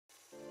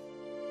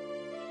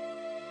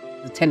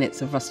The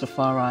tenets of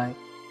Rastafari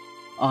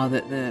are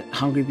that the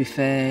hungry be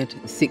fed,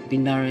 the sick be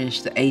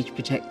nourished, the aged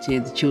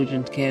protected, the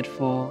children cared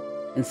for.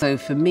 And so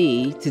for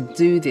me, to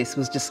do this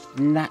was just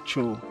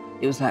natural.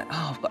 It was like,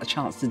 oh, I've got a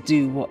chance to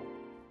do what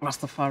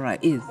Rastafari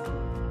is.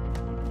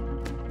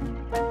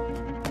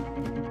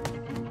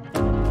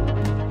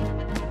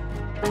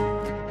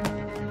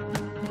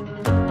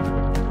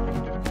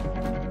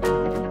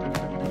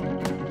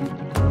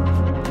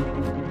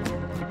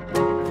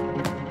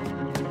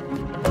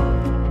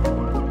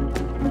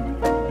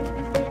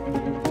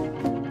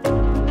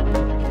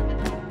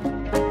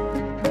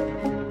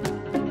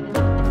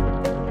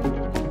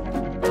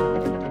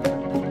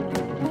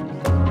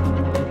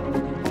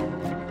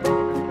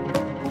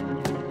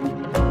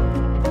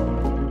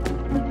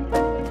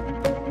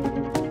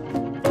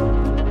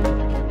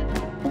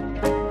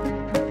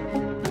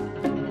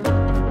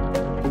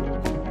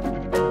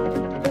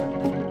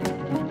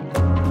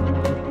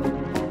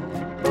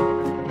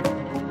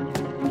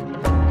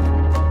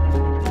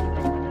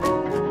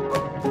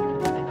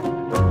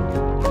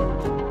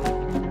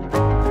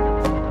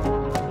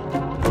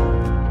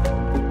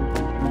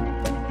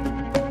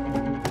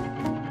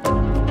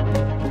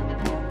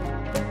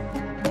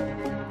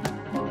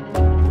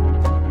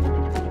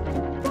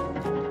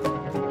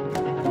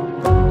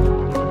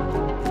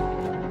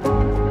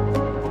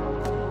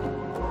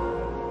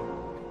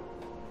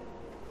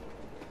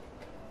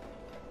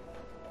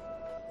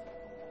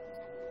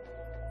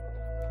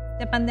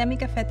 The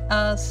pandemic affected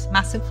us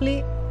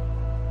massively,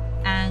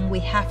 and we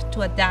have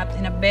to adapt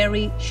in a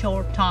very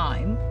short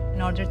time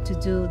in order to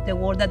do the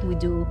work that we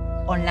do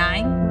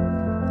online.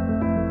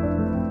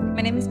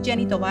 My name is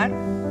Jenny Tovar,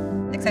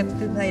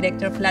 Executive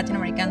Director of Latin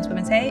American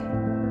Women's Aid.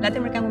 Latin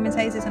American Women's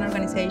Aid is an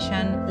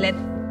organization led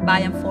by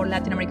and for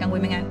Latin American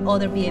women and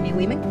other BME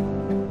women.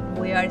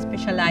 We are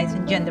specialized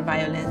in gender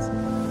violence.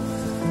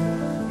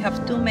 We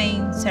have two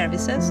main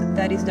services,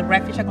 that is the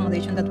refuge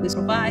accommodation that we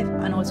provide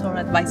and also our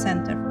advice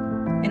center.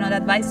 In our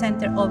advice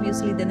center,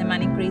 obviously the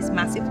demand increased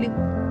massively.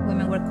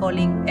 Women were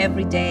calling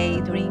every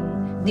day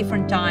during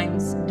different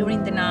times,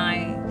 during the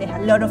night. They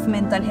had a lot of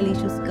mental health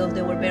issues because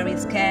they were very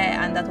scared,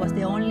 and that was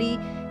the only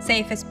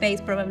safe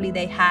space probably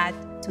they had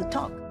to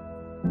talk.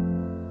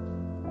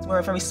 We're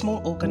a very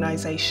small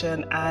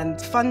organisation, and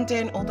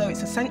funding, although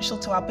it's essential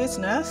to our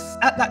business,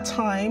 at that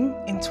time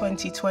in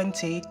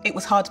 2020, it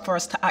was hard for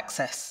us to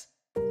access.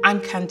 I'm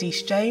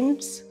Candice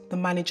James, the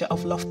manager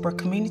of Loughborough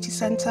Community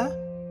Centre.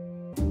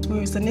 We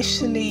was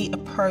initially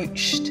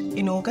approached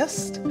in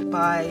August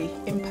by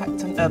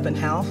Impact on Urban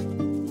Health.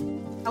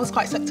 I was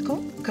quite sceptical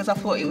because I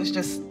thought it was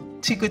just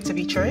too good to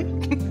be true.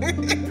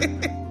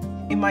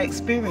 In my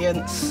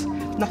experience,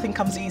 nothing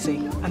comes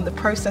easy, and the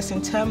process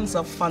in terms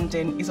of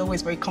funding is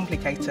always very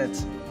complicated.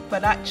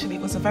 But actually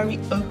it was a very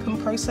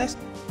open process.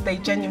 They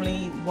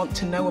genuinely want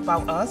to know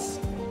about us,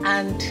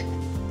 and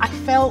I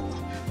felt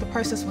the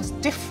process was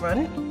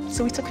different,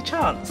 so we took a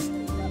chance.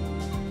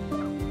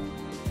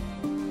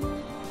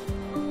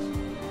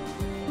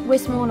 We're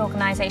small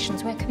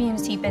organisations, we're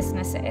community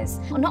businesses.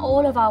 Not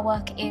all of our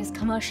work is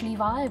commercially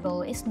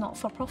viable, it's not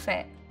for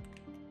profit.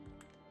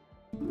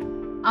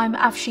 I'm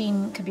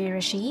Afshin Kabir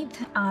Rashid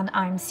and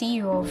I'm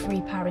CEO of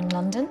Repowering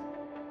London.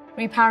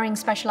 Repowering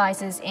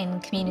specialises in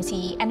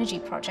community energy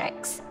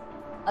projects.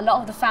 A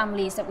lot of the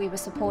families that we were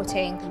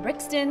supporting in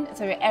Brixton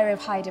through an area of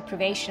high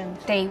deprivation,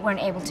 they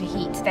weren't able to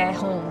heat their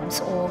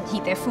homes or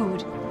heat their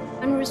food.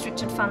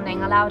 Unrestricted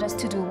funding allowed us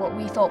to do what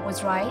we thought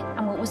was right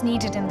and what was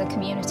needed in the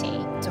community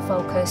to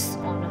focus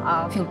on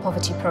our fuel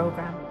poverty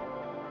programme.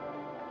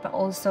 But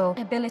also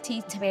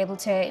ability to be able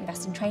to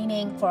invest in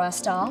training for our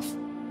staff.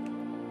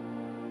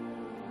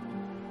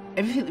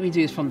 Everything that we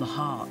do is from the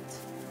heart.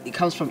 It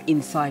comes from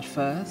inside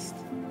first.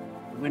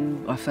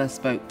 When I first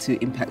spoke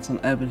to Impact on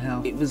Urban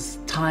Health, it was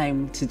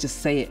time to just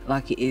say it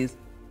like it is.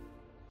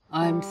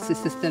 I'm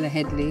Sister Stella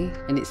Headley,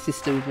 and it's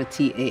sister with a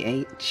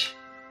T-A-H.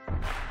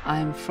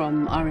 I'm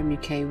from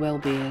RMUK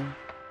Wellbeing.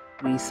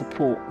 We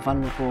support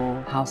vulnerable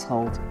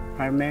households,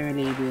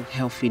 primarily with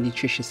healthy,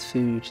 nutritious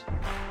food.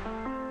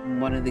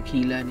 One of the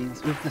key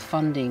learnings with the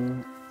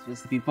funding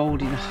was to be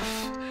bold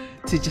enough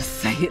to just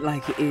say it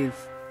like it is.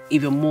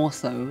 Even more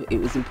so, it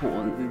was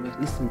important we were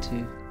listened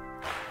to.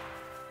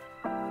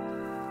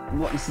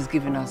 What this has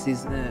given us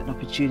is an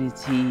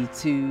opportunity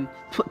to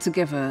put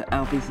together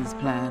our business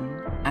plan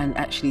and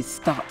actually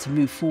start to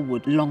move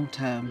forward long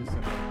term.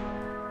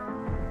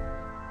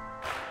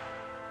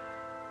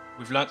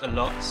 We've learnt a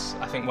lot.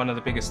 I think one of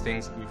the biggest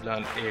things that we've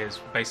learnt is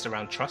based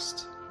around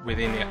trust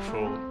within the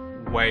actual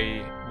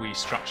way we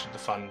structured the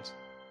fund.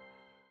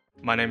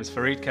 My name is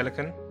Fareed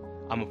Kellican.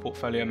 I'm a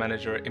portfolio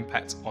manager at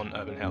Impact on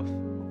Urban Health.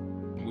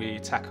 We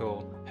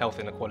tackle health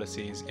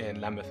inequalities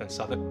in Lambeth and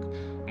Southwark,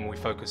 and we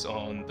focus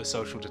on the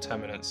social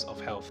determinants of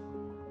health.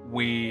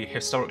 We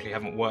historically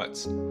haven't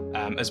worked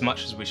as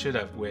much as we should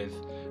have with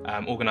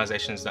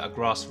organisations that are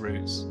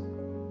grassroots.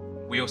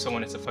 We also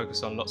wanted to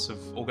focus on lots of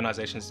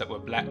organisations that were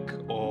black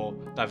or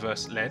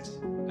diverse-led,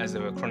 as they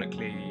were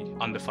chronically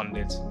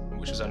underfunded,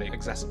 which was only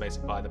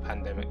exacerbated by the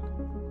pandemic.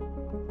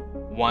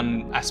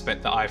 One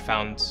aspect that I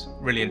found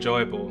really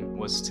enjoyable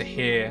was to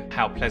hear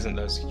how pleasant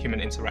those human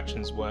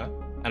interactions were.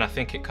 And I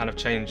think it kind of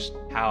changed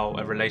how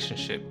a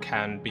relationship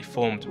can be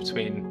formed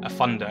between a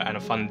funder and a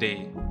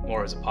fundee,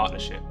 more as a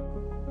partnership.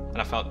 And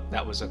I felt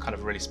that was a kind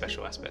of really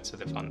special aspect to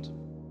the fund.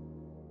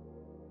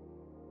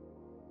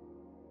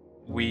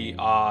 We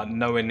are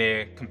nowhere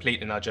near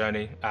complete in our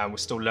journey. We're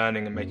still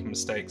learning and making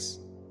mistakes,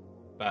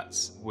 but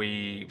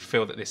we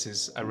feel that this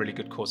is a really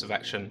good course of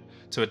action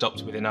to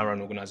adopt within our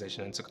own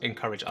organisation and to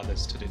encourage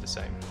others to do the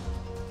same.